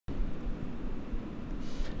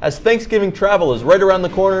As Thanksgiving travel is right around the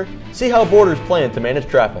corner, see how Borders plan to manage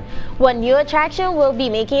traffic. What new attraction will be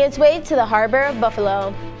making its way to the harbor of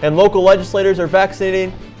Buffalo? And local legislators are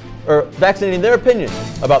vaccinating their opinions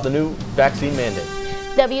about the new vaccine mandate.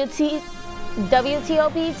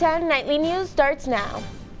 WTOP 10 Nightly News starts now.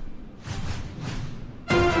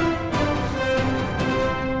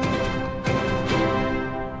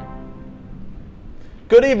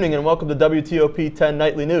 Good evening and welcome to WTOP 10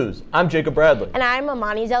 Nightly News. I'm Jacob Bradley. And I'm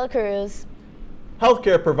Amani Dela Cruz.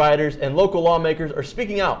 Healthcare providers and local lawmakers are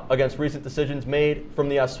speaking out against recent decisions made from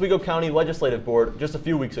the Oswego County Legislative Board just a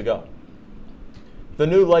few weeks ago. The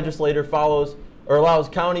new legislature allows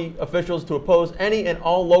county officials to oppose any and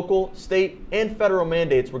all local, state, and federal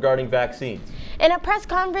mandates regarding vaccines. In a press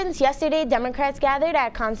conference yesterday, Democrats gathered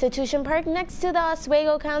at Constitution Park next to the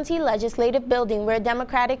Oswego County Legislative Building, where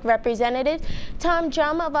Democratic Representatives Tom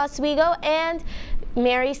Drum of Oswego and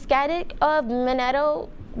Mary Skadek of Minetto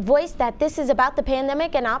voiced that this is about the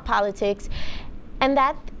pandemic and not politics, and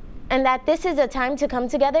that this is a time to come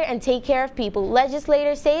together and take care of people.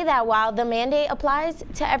 Legislators say that while the mandate applies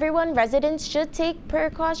to everyone, residents should take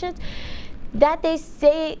precautions that they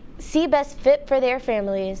see best fit for their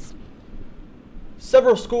families.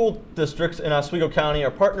 Several school districts in Oswego County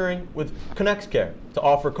are partnering with ConnectCare to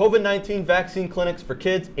offer COVID-19 vaccine clinics for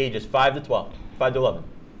kids ages 5 to 11.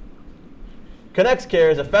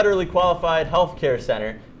 ConnectCare is a federally qualified health care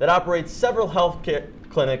center that operates several health care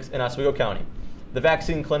clinics in Oswego County. The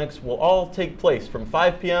vaccine clinics will all take place from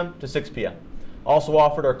 5 p.m. to 6 p.m. Also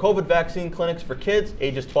offered are COVID vaccine clinics for kids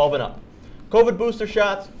ages 12 and up. COVID booster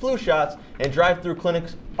shots, flu shots, and drive-through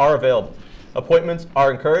clinics are available. Appointments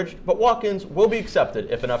are encouraged, but walk-ins will be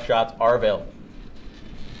accepted if enough shots are available.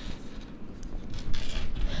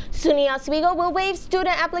 SUNY Oswego will waive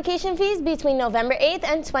student application fees between November 8th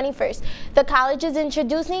and 21st. The college is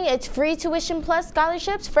introducing its free tuition plus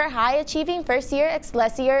scholarships for high-achieving first-year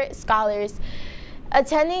ex-lessor scholars.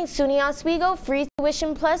 Attending SUNY Oswego, free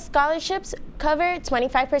tuition plus scholarships cover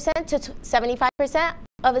 25% to 75%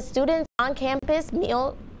 of a student's on-campus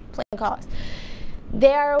meal plan cost.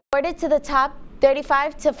 They are awarded to the top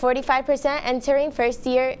 35 to 45% entering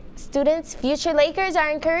first-year students. Future Lakers are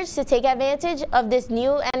encouraged to take advantage of this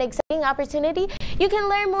new and exciting opportunity. You can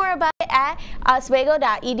learn more about it at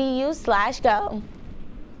oswego.edu/go.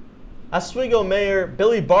 Oswego Mayor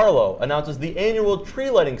Billy Barlow announces the annual tree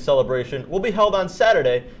lighting celebration will be held on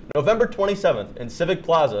Saturday, November 27th in Civic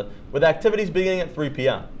Plaza, with activities beginning at 3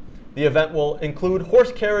 p.m. The event will include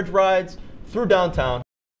horse carriage rides through downtown,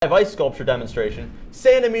 live ice sculpture demonstration,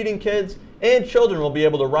 Santa meeting kids, and children will be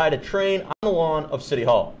able to ride a train on the lawn of City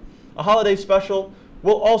Hall. A holiday special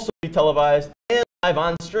will also be televised and live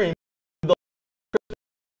on stream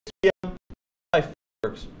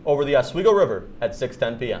over the Oswego River at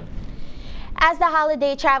 6:10 p.m. As the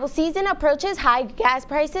holiday travel season approaches, high gas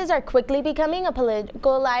prices are quickly becoming a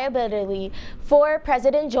political liability for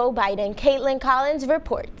President Joe Biden. Caitlin Collins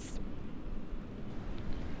reports.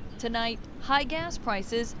 Tonight, high gas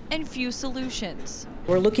prices and few solutions.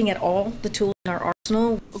 We're looking at all the tools in our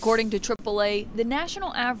arsenal. According to AAA, the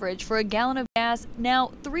national average for a gallon of gas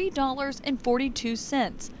now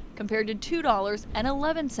 $3.42 compared to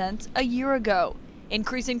 $2.11 a year ago,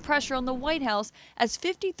 increasing pressure on the White House as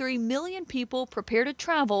 53 million people prepare to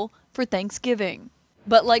travel for Thanksgiving.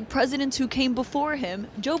 But like presidents who came before him,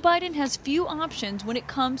 Joe Biden has few options when it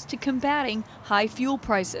comes to combating high fuel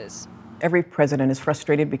prices. Every president is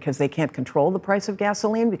frustrated because they can't control the price of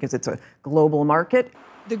gasoline because it's a global market.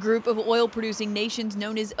 The group of oil-producing nations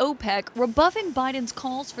known as OPEC rebuffing Biden's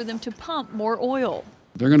calls for them to pump more oil.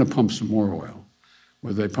 They're going to pump some more oil.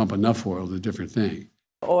 Whether they pump enough oil is a different thing.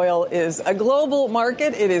 Oil is a global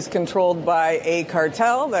market. It is controlled by a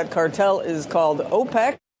cartel. That cartel is called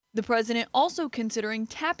OPEC. The president also considering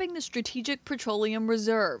tapping the Strategic Petroleum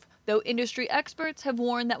Reserve, though industry experts have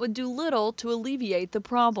warned that would do little to alleviate the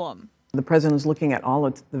problem. The president is looking at all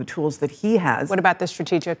of the tools that he has. What about the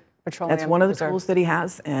Strategic Petroleum That's one of the Reserve? tools that he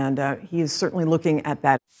has, and he is certainly looking at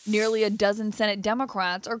that. Nearly a dozen Senate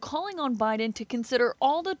Democrats are calling on Biden to consider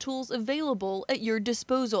all the tools available at your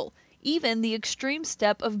disposal, even the extreme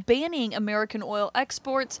step of banning American oil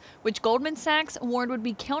exports, which Goldman Sachs warned would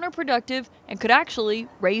be counterproductive and could actually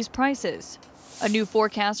raise prices. A new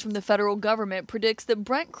forecast from the federal government predicts that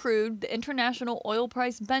Brent crude, the international oil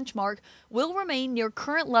price benchmark, will remain near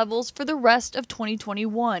current levels for the rest of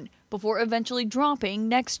 2021, before eventually dropping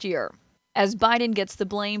next year. As Biden gets the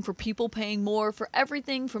blame for people paying more for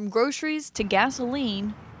everything from groceries to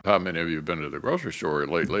gasoline. How many of you have been to the grocery store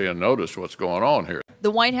lately and noticed what's going on here? The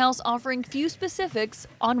White House offering few specifics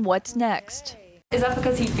on what's next. Is that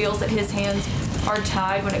because he feels that his hands are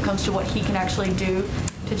tied when it comes to what he can actually do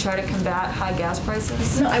to try to combat high gas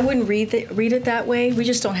prices? No, I wouldn't read it that way. We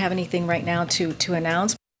just don't have anything right now to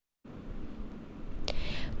announce.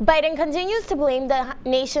 Biden continues to blame the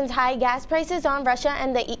nation's high gas prices on Russia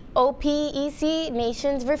and the OPEC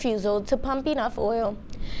nation's refusal to pump enough oil.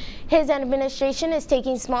 His administration is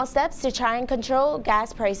taking small steps to try and control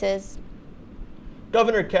gas prices.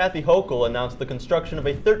 Governor Kathy Hochul announced the construction of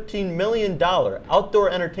a $13 million outdoor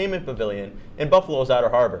entertainment pavilion in Buffalo's Outer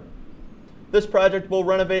Harbor. This project will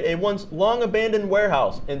renovate a once long-abandoned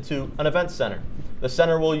warehouse into an event center. The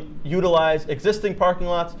center will utilize existing parking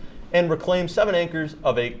lots and reclaim 7 acres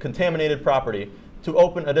of a contaminated property to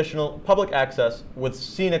open additional public access with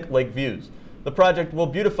scenic lake views. The project will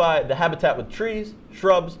beautify the habitat with trees,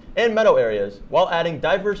 shrubs, and meadow areas while adding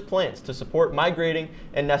diverse plants to support migrating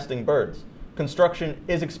and nesting birds. Construction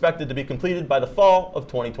is expected to be completed by the fall of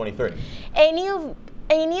 2023.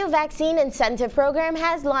 A new vaccine incentive program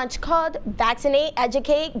has launched called Vaccinate,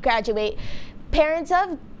 Educate, Graduate. Parents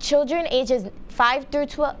of children ages 5 through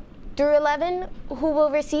 11 who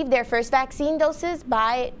will receive their first vaccine doses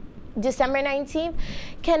by December 19th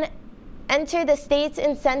can enter the state's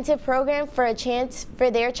incentive program for a chance for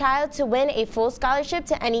their child to win a full scholarship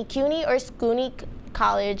to any CUNY or SCUNY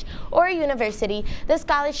college or university. The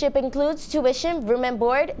scholarship includes tuition, room and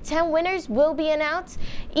board. 10 winners will be announced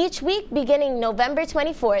each week beginning November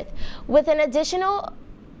 24th, with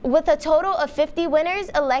a total of 50 winners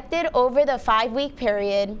elected over the 5-week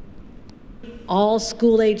period. All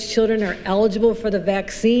school-age children are eligible for the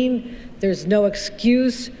vaccine. There's no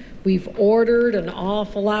excuse. We've ordered an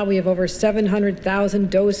awful lot. We have over 700,000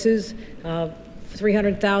 doses,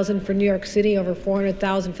 300,000 for New York City, over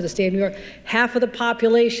 400,000 for the state of New York. Half of the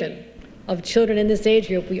population of children in this age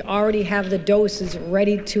group, we already have the doses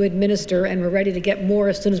ready to administer, and we're ready to get more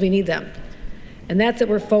as soon as we need them. And that's what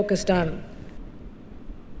we're focused on.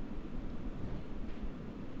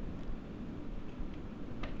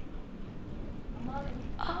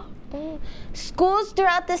 Schools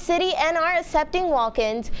throughout the city are accepting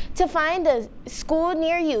walk-ins. To find a school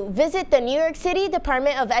near you, visit the New York City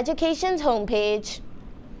Department of Education's homepage.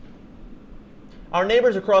 Our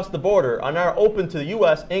neighbors across the border are now open to the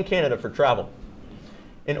U.S. and Canada for travel.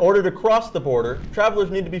 In order to cross the border, travelers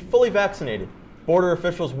need to be fully vaccinated. Border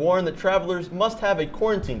officials warn that travelers must have a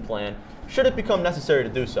quarantine plan should it become necessary to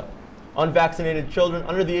do so. Unvaccinated children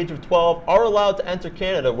under the age of 12 are allowed to enter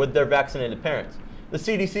Canada with their vaccinated parents. The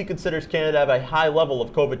CDC considers Canada to have a high level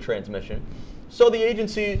of COVID transmission, so the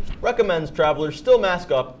agency recommends travelers still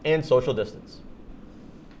mask up and social distance.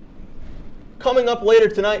 Coming up later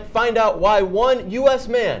tonight, find out why one U.S.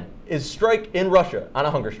 man is strike in Russia on a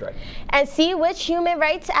hunger strike. And see which human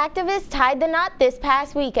rights activists tied the knot this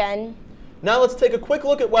past weekend. Now let's take a quick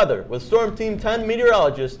look at weather with Storm Team 10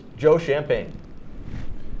 meteorologist Joe Champagne.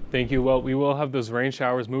 Thank you. Well, we will have those rain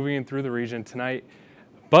showers moving in through the region tonight.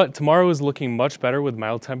 But tomorrow is looking much better with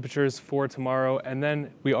mild temperatures for tomorrow. And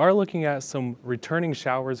then we are looking at some returning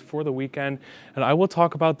showers for the weekend. And I will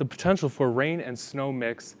talk about the potential for rain and snow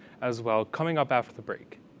mix as well coming up after the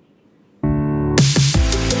break.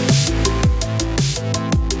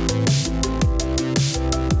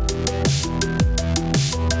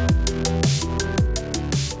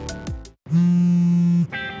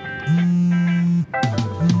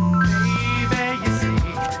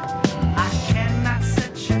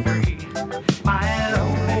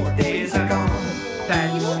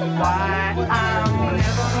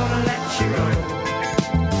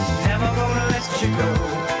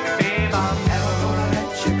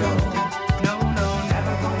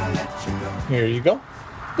 Here you go.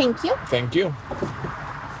 Thank you. Thank you.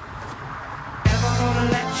 Never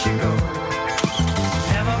gonna let you go.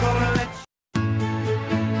 Never gonna let you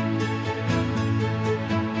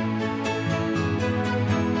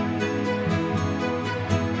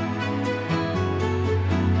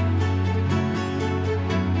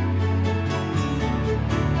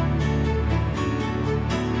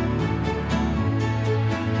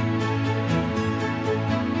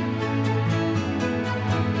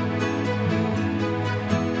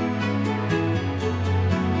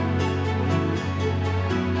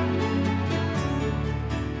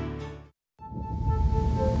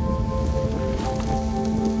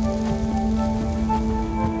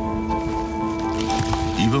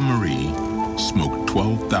Eva Marie smoked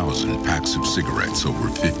 12,000 packs of cigarettes over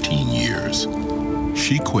 15 years.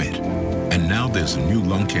 She quit, and now there's a new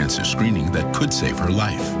lung cancer screening that could save her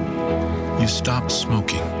life. You stopped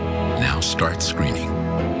smoking. Now start screening.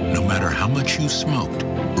 No matter how much you smoked,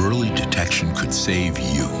 early detection could save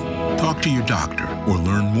you. Talk to your doctor or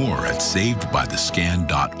learn more at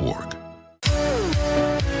savedbythescan.org.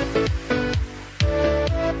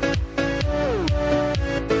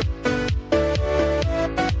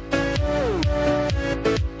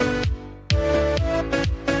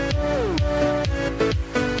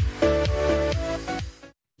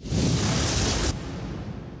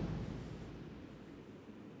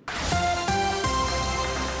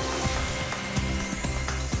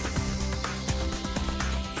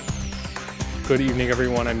 Good evening,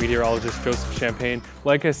 everyone. I'm meteorologist Joseph Champagne.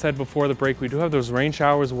 Like I said before the break, we do have those rain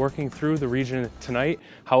showers working through the region tonight.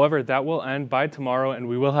 However, that will end by tomorrow, and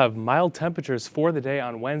we will have mild temperatures for the day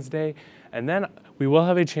on Wednesday. And then we will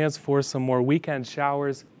have a chance for some more weekend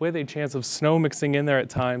showers with a chance of snow mixing in there at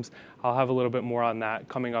times. I'll have a little bit more on that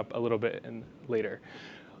coming up a little bit later.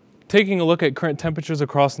 Taking a look at current temperatures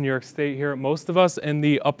across New York State here, most of us in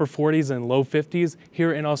the upper 40s and low 50s.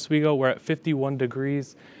 Here in Oswego, we're at 51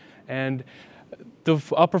 degrees. And the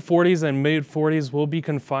upper 40s and mid 40s will be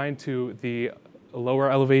confined to the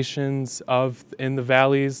lower elevations in the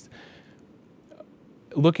valleys.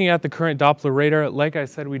 Looking at the current Doppler radar, like I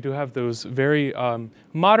said, we do have those very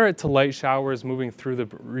moderate to light showers moving through the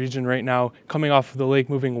region right now, coming off of the lake,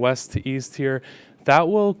 moving west to east here. That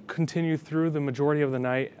will continue through the majority of the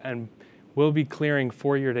night and will be clearing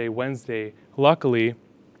for your day Wednesday. Luckily,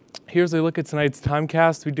 here's a look at tonight's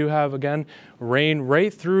timecast. We do have, again, rain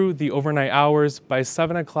right through the overnight hours. By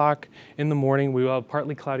 7 o'clock in the morning, we will have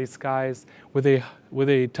partly cloudy skies with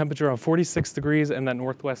a temperature of 46 degrees and that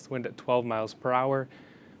northwest wind at 12 miles per hour.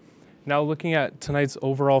 Now looking at tonight's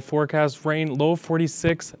overall forecast, rain, low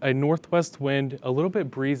 46, a northwest wind, a little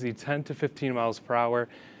bit breezy, 10 to 15 miles per hour.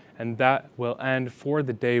 And that will end for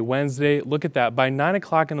the day Wednesday. Look at that. By 9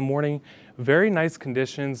 o'clock in the morning, very nice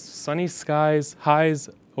conditions, sunny skies,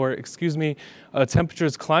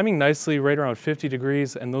 temperatures climbing nicely right around 50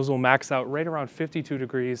 degrees, and those will max out right around 52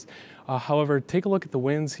 degrees. However, take a look at the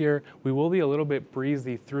winds here. We will be a little bit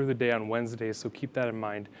breezy through the day on Wednesday, so keep that in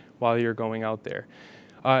mind while you're going out there.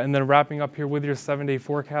 And then wrapping up here with your 7-day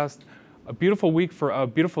forecast, a beautiful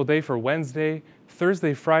day for Wednesday.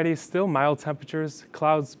 Thursday, Friday, still mild temperatures,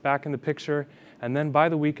 clouds back in the picture. And then by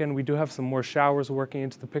the weekend, we do have some more showers working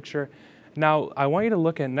into the picture. Now, I want you to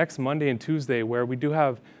look at next Monday and Tuesday, where we do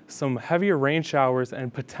have some heavier rain showers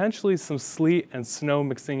and potentially some sleet and snow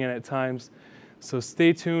mixing in at times. So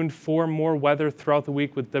stay tuned for more weather throughout the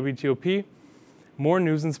week with WTOP. More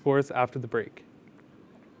news and sports after the break.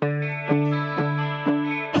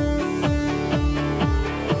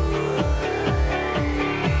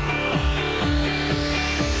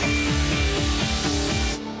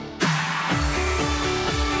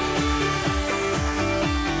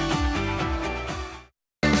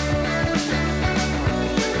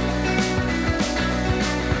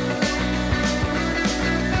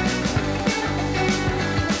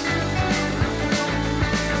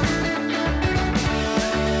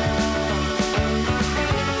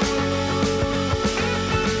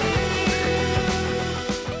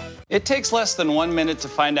 It takes less than 1 minute to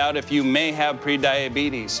find out if you may have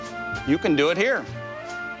prediabetes. You can do it here.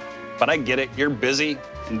 But I get it, you're busy,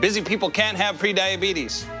 and busy people can't have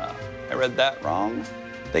prediabetes. I read that wrong.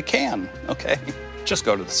 They can, okay. Just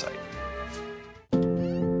go to the site.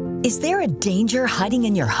 Is there a danger hiding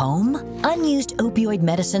in your home? Unused opioid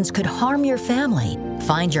medicines could harm your family.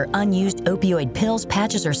 Find your unused opioid pills,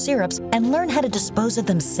 patches, or syrups and learn how to dispose of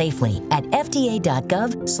them safely at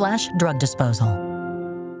fda.gov/drug disposal.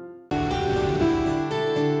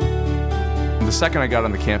 The second I got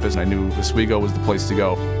on the campus, I knew Oswego was the place to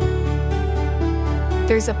go.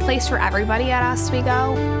 There's a place for everybody at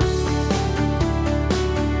Oswego.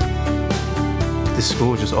 This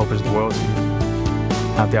school just opens the world to you.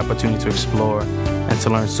 Have the opportunity to explore and to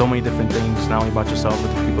learn so many different things, not only about yourself,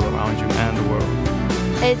 but the people around you and the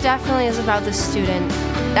world. It definitely is about the student.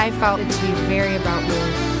 I felt it to be very about me.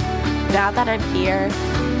 Now that I'm here,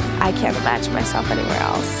 I can't imagine myself anywhere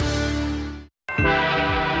else.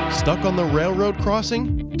 Stuck on the railroad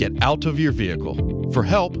crossing? Get out of your vehicle. For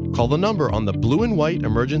help, call the number on the blue and white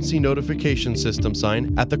emergency notification system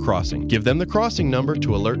sign at the crossing. Give them the crossing number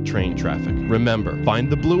to alert train traffic. Remember,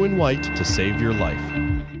 find the blue and white to save your life.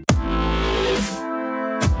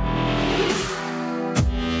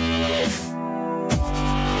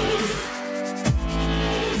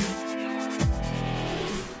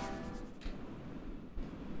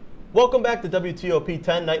 Welcome back to WTOP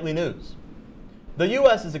 10 Nightly News. The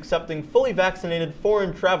U.S. is accepting fully vaccinated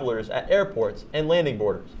foreign travelers at airports and landing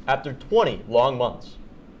borders after 20 long months.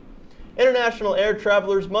 International air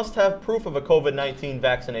travelers must have proof of a COVID-19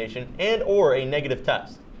 vaccination and/or a negative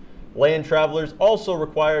test. Land travelers also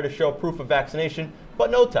require to show proof of vaccination,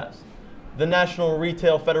 but no test. The National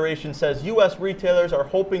Retail Federation says U.S. retailers are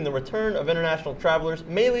hoping the return of international travelers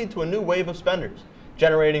may lead to a new wave of spenders,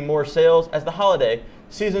 generating more sales as the holiday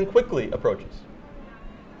season quickly approaches.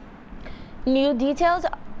 New details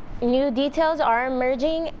are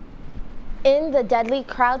emerging in the deadly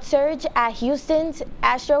crowd surge at Houston's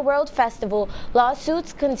Astroworld Festival.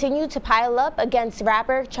 Lawsuits continue to pile up against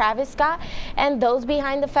rapper Travis Scott and those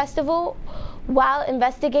behind the festival, while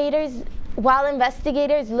investigators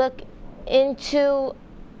look into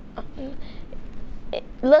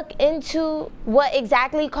what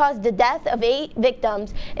exactly caused the death of 8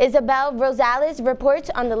 victims. Isabel Rosales reports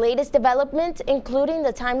on the latest developments, including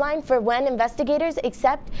the timeline for when investigators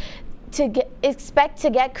expect to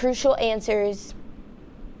get crucial answers.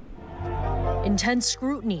 Intense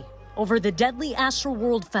scrutiny over the deadly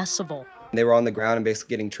Astroworld Festival. They were on the ground and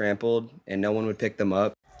basically getting trampled, and no one would pick them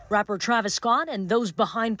up. Rapper Travis Scott and those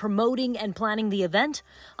behind promoting and planning the event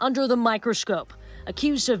under the microscope,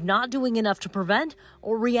 accused of not doing enough to prevent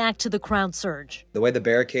or react to the crowd surge. The way the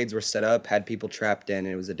barricades were set up had people trapped in, and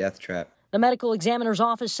it was a death trap. The medical examiner's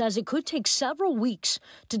office says it could take several weeks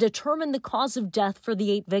to determine the cause of death for the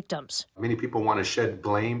 8 victims. Many people want to shed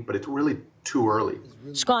blame, but it's really too early.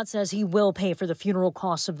 Scott says he will pay for the funeral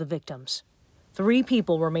costs of the victims. 3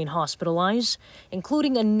 people remain hospitalized,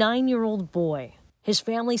 including a 9-year-old boy. His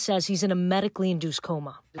family says he's in a medically induced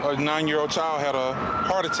coma. A 9-year-old child had a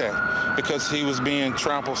heart attack because he was being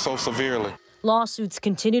trampled so severely. Lawsuits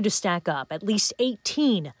continue to stack up, at least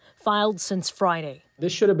 18 filed since Friday.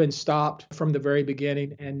 This should have been stopped from the very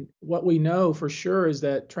beginning, and what we know for sure is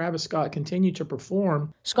that Travis Scott continued to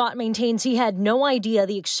perform. Scott maintains he had no idea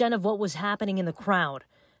the extent of what was happening in the crowd.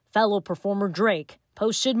 Fellow performer Drake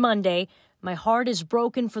posted Monday, "My heart is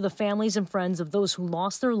broken for the families and friends of those who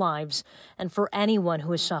lost their lives and for anyone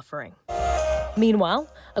who is suffering." Meanwhile,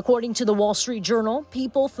 according to the Wall Street Journal,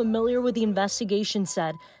 people familiar with the investigation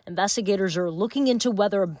said investigators are looking into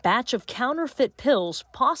whether a batch of counterfeit pills,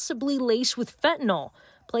 possibly laced with fentanyl,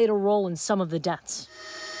 played a role in some of the deaths.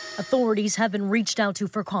 Authorities have been reached out to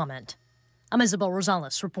for comment. I'm Isabel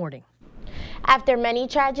Rosales reporting. After many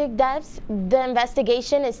tragic deaths, the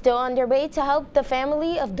investigation is still underway to help the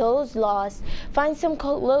family of those lost find some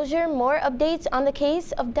closure. More updates on the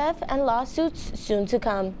case of death and lawsuits soon to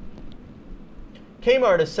come.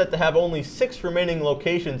 Kmart is set to have only 6 remaining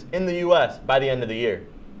locations in the U.S. by the end of the year.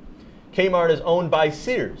 Kmart is owned by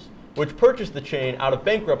Sears, which purchased the chain out of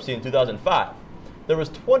bankruptcy in 2005. There was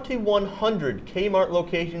 2,100 Kmart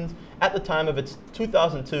locations at the time of its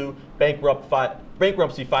 2002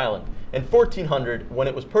 bankruptcy filing, and 1,400 when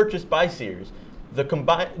it was purchased by Sears. The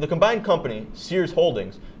combined company, Sears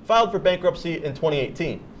Holdings, filed for bankruptcy in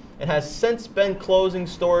 2018 and has since been closing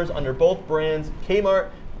stores under both brands. Kmart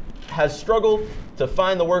has struggled to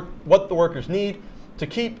find what the workers need to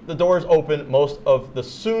keep the doors open. Most of the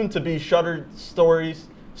soon-to-be shuttered stores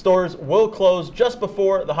will close just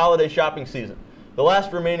before the holiday shopping season. The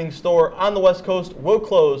last remaining store on the West Coast will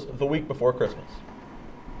close the week before Christmas.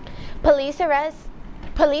 Police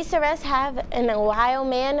arrests have an Ohio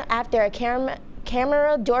man after a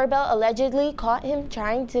camera doorbell allegedly caught him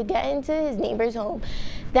trying to get into his neighbor's home.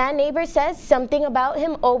 That neighbor says something about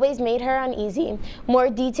him always made her uneasy. More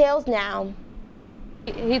details now.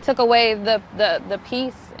 He took away the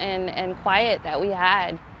peace and quiet that we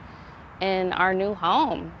had in our new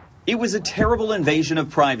home. It was a terrible invasion of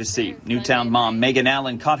privacy. Newtown mom Megan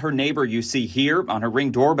Allen caught her neighbor you see here on her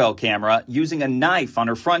Ring doorbell camera using a knife on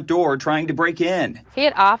her front door trying to break in. He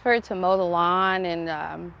had offered to mow the lawn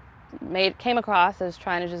and came across as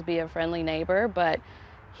trying to just be a friendly neighbor, but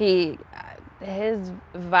his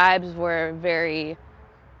vibes were very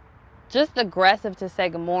just aggressive to say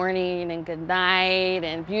good morning and good night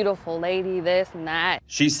and beautiful lady, this and that.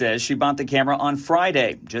 She says she bought the camera on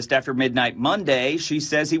Friday. Just after midnight Monday, she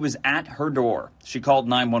says he was at her door. She called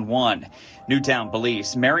 911. Newtown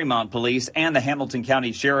Police, Marymount Police, and the Hamilton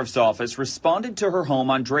County Sheriff's Office responded to her home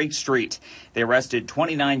on Drake Street. They arrested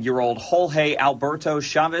 29-year-old Jorge Alberto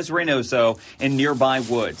Chavez Reynoso in nearby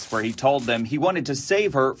woods, where he told them he wanted to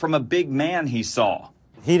save her from a big man he saw.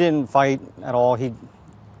 He didn't fight at all.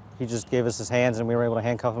 He just gave us his hands, and we were able to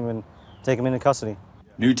handcuff him and take him into custody.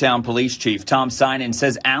 Newtown Police Chief Tom Synan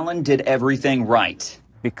says Allen did everything right.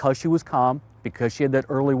 Because she was calm, because she had that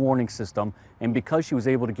early warning system, and because she was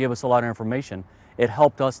able to give us a lot of information, it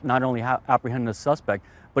helped us not only apprehend the suspect,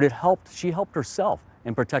 but she helped herself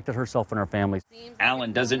and protected herself and her family.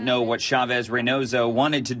 Allen doesn't know what Chavez Reynoso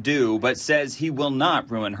wanted to do, but says he will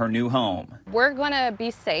not ruin her new home. We're going to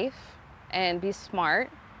be safe and be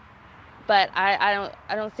smart. But I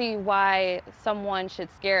don't see why someone should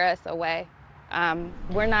scare us away.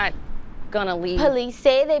 We're not gonna leave. Police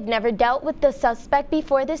say they've never dealt with the suspect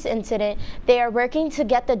before this incident. They are working to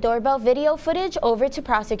get the doorbell video footage over to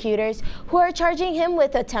prosecutors, who are charging him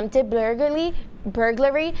with attempted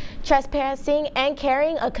burglary, trespassing, and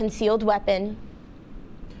carrying a concealed weapon.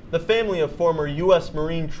 The family of former U.S.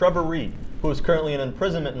 Marine Trevor Reed, who is currently in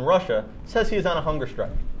imprisonment in Russia, says he is on a hunger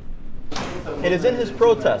strike. It is in his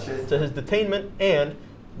protest to his detainment and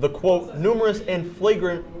the, quote, numerous and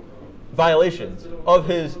flagrant violations of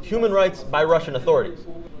his human rights by Russian authorities.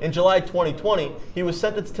 In July 2020, he was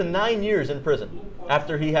sentenced to 9 years in prison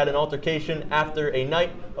after he had an altercation after a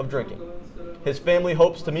night of drinking. His family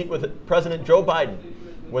hopes to meet with President Joe Biden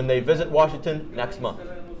when they visit Washington next month.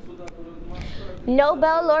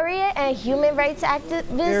 Nobel laureate and human rights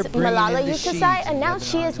activist Malala Yousafzai announced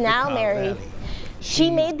she is now married.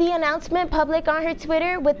 She made the announcement public on her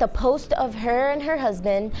Twitter with a post of her and her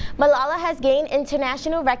husband. Malala has gained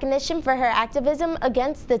international recognition for her activism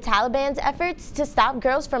against the Taliban's efforts to stop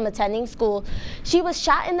girls from attending school. She was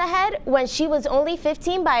shot in the head when she was only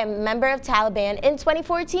 15 by a member of Taliban. In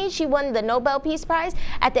 2014, she won the Nobel Peace Prize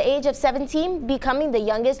at the age of 17, becoming the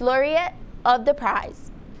youngest laureate of the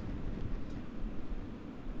prize.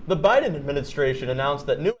 The Biden administration announced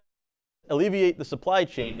that new alleviate the supply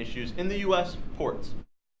chain issues in the U.S. ports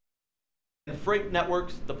and freight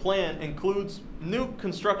networks. The plan includes new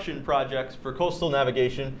construction projects for coastal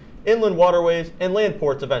navigation, inland waterways, and land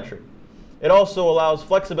ports of entry. It also allows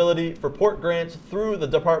flexibility for port grants through the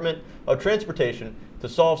Department of Transportation to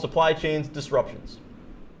solve supply chain disruptions.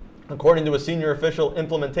 According to a senior official,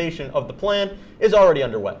 implementation of the plan is already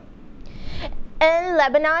underway. In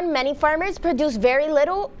Lebanon, many farmers produce very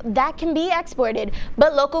little that can be exported,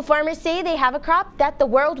 but local farmers say they have a crop that the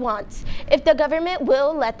world wants, if the government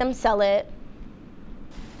will let them sell it.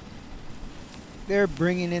 They're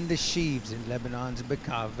bringing in the sheaves in Lebanon's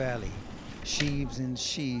Bekaa Valley. Sheaves and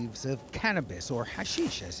sheaves of cannabis, or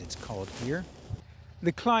hashish as it's called here.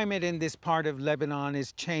 The climate in this part of Lebanon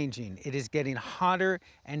is changing. It is getting hotter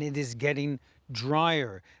and it is getting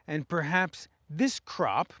drier. And perhaps this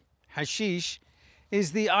crop, hashish,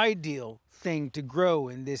 is the ideal thing to grow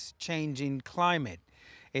in this changing climate.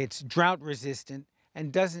 It's drought resistant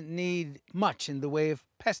and doesn't need much in the way of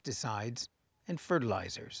pesticides and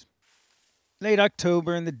fertilizers. Late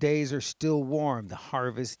October and the days are still warm. The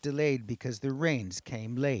harvest delayed because the rains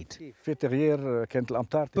came late.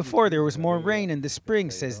 Before there was more rain in the spring,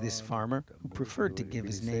 says this farmer, who preferred to give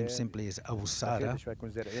his name simply as Abu Sara.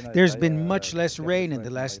 There's been much less rain in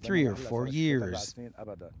the last 3 or 4 years.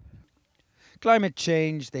 Climate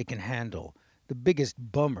change they can handle. The biggest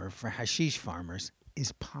bummer for hashish farmers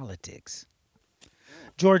is politics.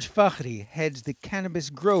 George Fakhri heads the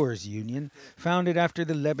Cannabis Growers Union, founded after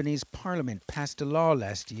the Lebanese parliament passed a law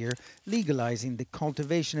last year legalizing the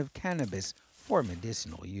cultivation of cannabis for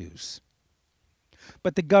medicinal use.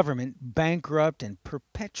 But the government, bankrupt and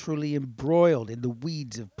perpetually embroiled in the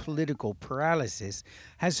weeds of political paralysis,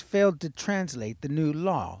 has failed to translate the new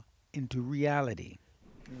law into reality.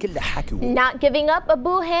 Not giving up,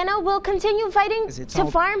 Abu Hana will continue fighting to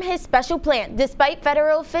farm his special plant, despite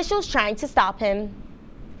federal officials trying to stop him.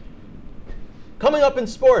 Coming up in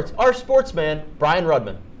sports, our sportsman, Brian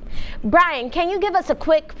Rudman. Brian, can you give us a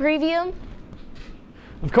quick preview?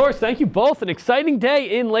 Of course, thank you both. An exciting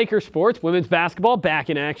day in Laker sports. Women's basketball back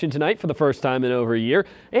in action tonight for the first time in over a year.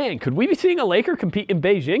 And could we be seeing a Laker compete in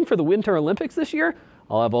Beijing for the Winter Olympics this year?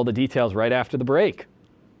 I'll have all the details right after the break.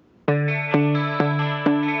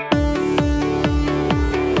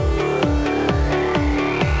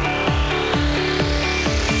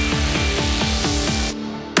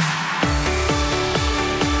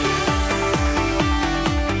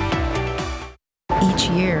 Each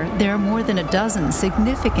year, there are more than a dozen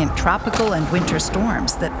significant tropical and winter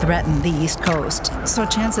storms that threaten the East Coast. So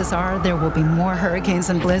chances are there will be more hurricanes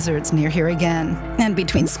and blizzards near here again. And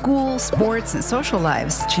between school, sports, and social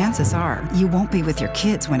lives, chances are you won't be with your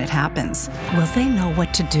kids when it happens. Will they know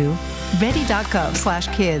what to do?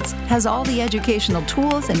 Ready.gov/kids has all the educational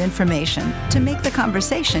tools and information to make the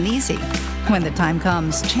conversation easy. When the time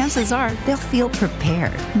comes, chances are they'll feel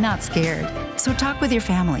prepared, not scared. So talk with your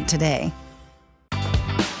family today.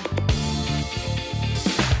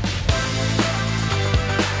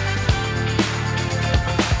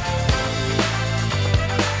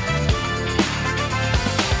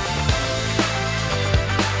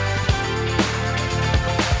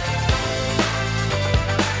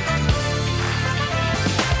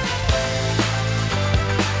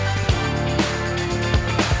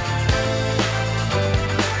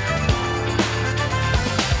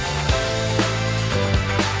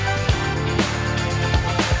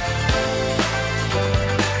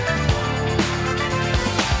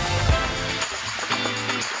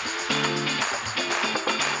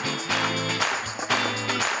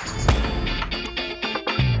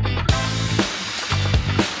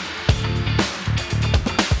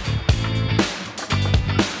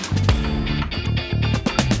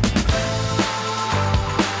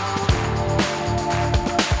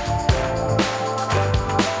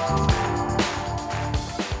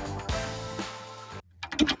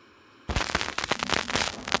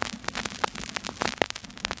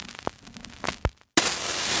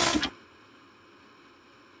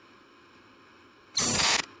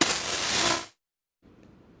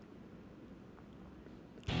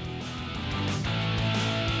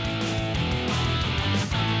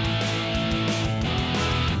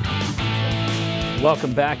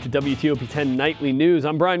 Welcome back to WTOP 10 Nightly News.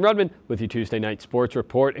 I'm Brian Rudman with your Tuesday Night Sports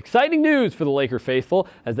Report. Exciting news for the Laker faithful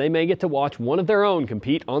as they may get to watch one of their own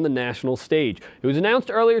compete on the national stage. It was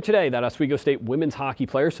announced earlier today that Oswego State women's hockey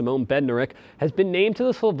player Simone Bednarik has been named to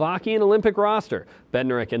the Slovakian Olympic roster.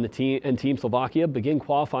 Bednarik and Team Slovakia begin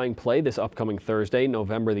qualifying play this upcoming Thursday,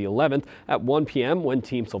 November the 11th at 1 p.m. when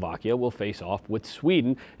Team Slovakia will face off with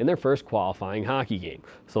Sweden in their first qualifying hockey game.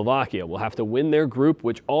 Slovakia will have to win their group,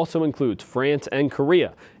 which also includes France and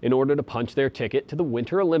Korea, in order to punch their ticket to the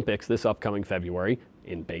Winter Olympics this upcoming February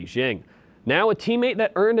in Beijing. Now a teammate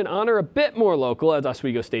that earned an honor a bit more local, as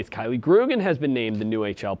Oswego State's Kylie Grugan has been named the new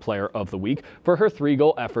HL Player of the Week for her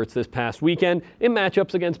 3-goal efforts this past weekend in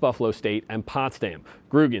matchups against Buffalo State and Potsdam.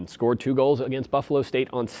 Grugan scored 2 goals against Buffalo State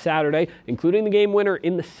on Saturday, including the game winner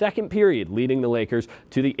in the second period, leading the Lakers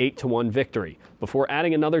to the 8-1 victory, before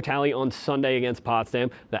adding another tally on Sunday against Potsdam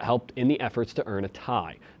that helped in the efforts to earn a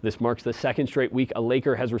tie. This marks the second straight week a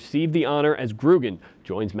Laker has received the honor as Grugan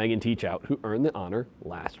joins Megan Teachout, who earned the honor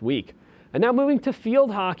last week. And now moving to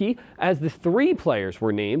field hockey, as the 3 players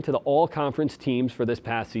were named to the all-conference teams for this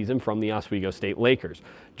past season from the Oswego State Lakers.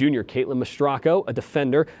 Junior Caitlin Mastracco, a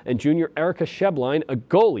defender, and junior Erica Shebline, a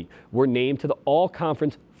goalie, were named to the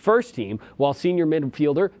all-conference first team, while senior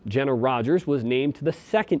midfielder Jenna Rogers was named to the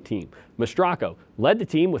second team. Mastracco led the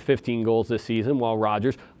team with 15 goals this season, while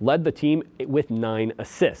Rogers led the team with 9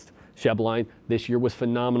 assists. Shebline this year was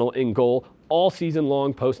phenomenal in goal all season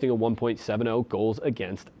long, posting a 1.70 goals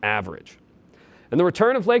against average. And the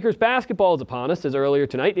return of Lakers basketball is upon us, as earlier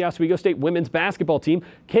tonight, the Oswego State women's basketball team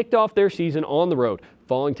kicked off their season on the road,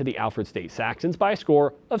 falling to the Alfred State Saxons by a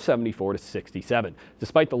score of 74-67.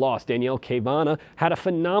 Despite the loss, Danielle Kavana had a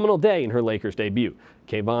phenomenal day in her Lakers debut.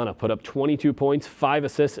 Kavana put up 22 points, 5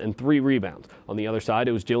 assists, and 3 rebounds. On the other side,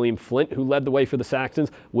 it was Jillian Flint who led the way for the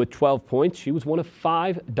Saxons with 12 points. She was one of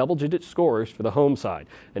 5 double-digit scorers for the home side.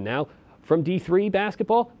 And now, from D3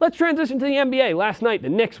 basketball, let's transition to the NBA. Last night, the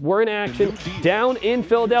Knicks were in action down in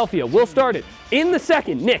Philadelphia. We'll start it in the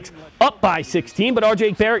second. Knicks up by 16, but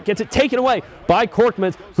R.J. Barrett gets it taken away by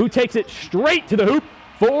Korkmaz, who takes it straight to the hoop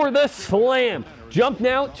for the slam. Jump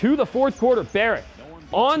now to the fourth quarter. Barrett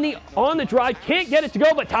on the drive, can't get it to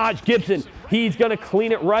go, but Taj Gibson, he's going to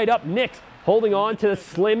clean it right up. Knicks holding on to the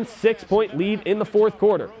slim 6-point lead in the fourth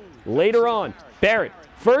quarter. Later on, Barrett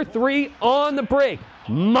for 3 on the break.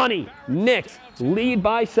 Money. Knicks lead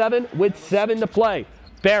by 7 with 7 to play.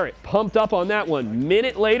 Barrett pumped up on that one.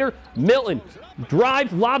 Minute later, Milton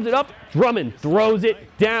drives, lobs it up. Drummond throws it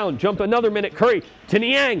down. Jump another minute. Curry to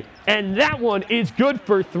Niang. And that one is good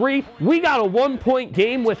for 3. We got a 1-point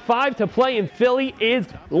game with 5 to play, and Philly is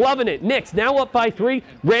loving it. Knicks now up by 3.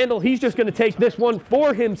 Randall, he's just going to take this one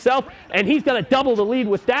for himself, and he's going to double the lead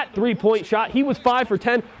with that 3-point shot. He was 5 for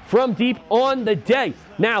 10 from deep on the day.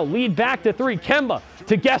 Now lead back to 3. Kemba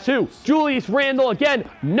to guess who? Julius Randle again.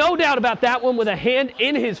 No doubt about that one with a hand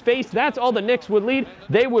in his face. That's all the Knicks would lead.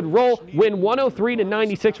 They would roll, win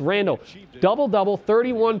 103-96. Randle, double-double,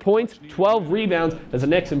 31 points, 12 rebounds as the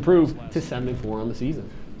Knicks improve to 7-4 on the season.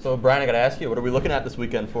 So, Brian, I got to ask you, what are we looking at this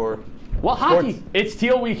weekend for Well, sports? hockey. It's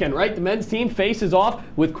Teal weekend, right? The men's team faces off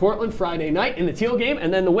with Cortland Friday night in the Teal game,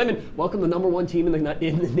 and then the women welcome the #1 team in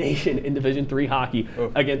the nation in Division III hockey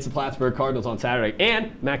against the Plattsburgh Cardinals on Saturday,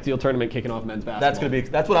 and Max Steel tournament kicking off men's basketball.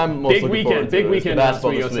 That's what I'm most looking forward to. Big weekend.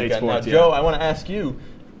 Basketball this State weekend. sports. Now, Joe, I want to ask you,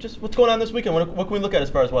 just what's going on this weekend? What can we look at as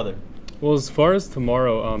far as weather? Well, as far as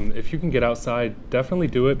tomorrow, if you can get outside, definitely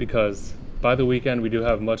do it, because by the weekend we do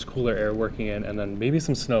have much cooler air working in, and then maybe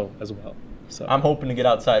some snow as well. So I'm hoping to get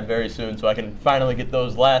outside very soon so I can finally get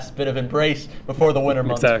those last bit of embrace before the winter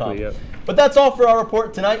months come. Yeah. But that's all for our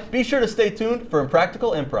report tonight. Be sure to stay tuned for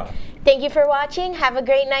Impractical Improv. Thank you for watching. Have a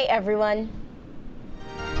great night, everyone.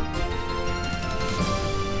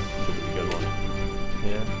 Good one.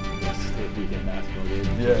 Yeah. State weekend basketball game.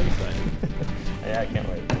 Yeah. Yeah, I can't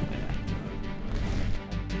wait.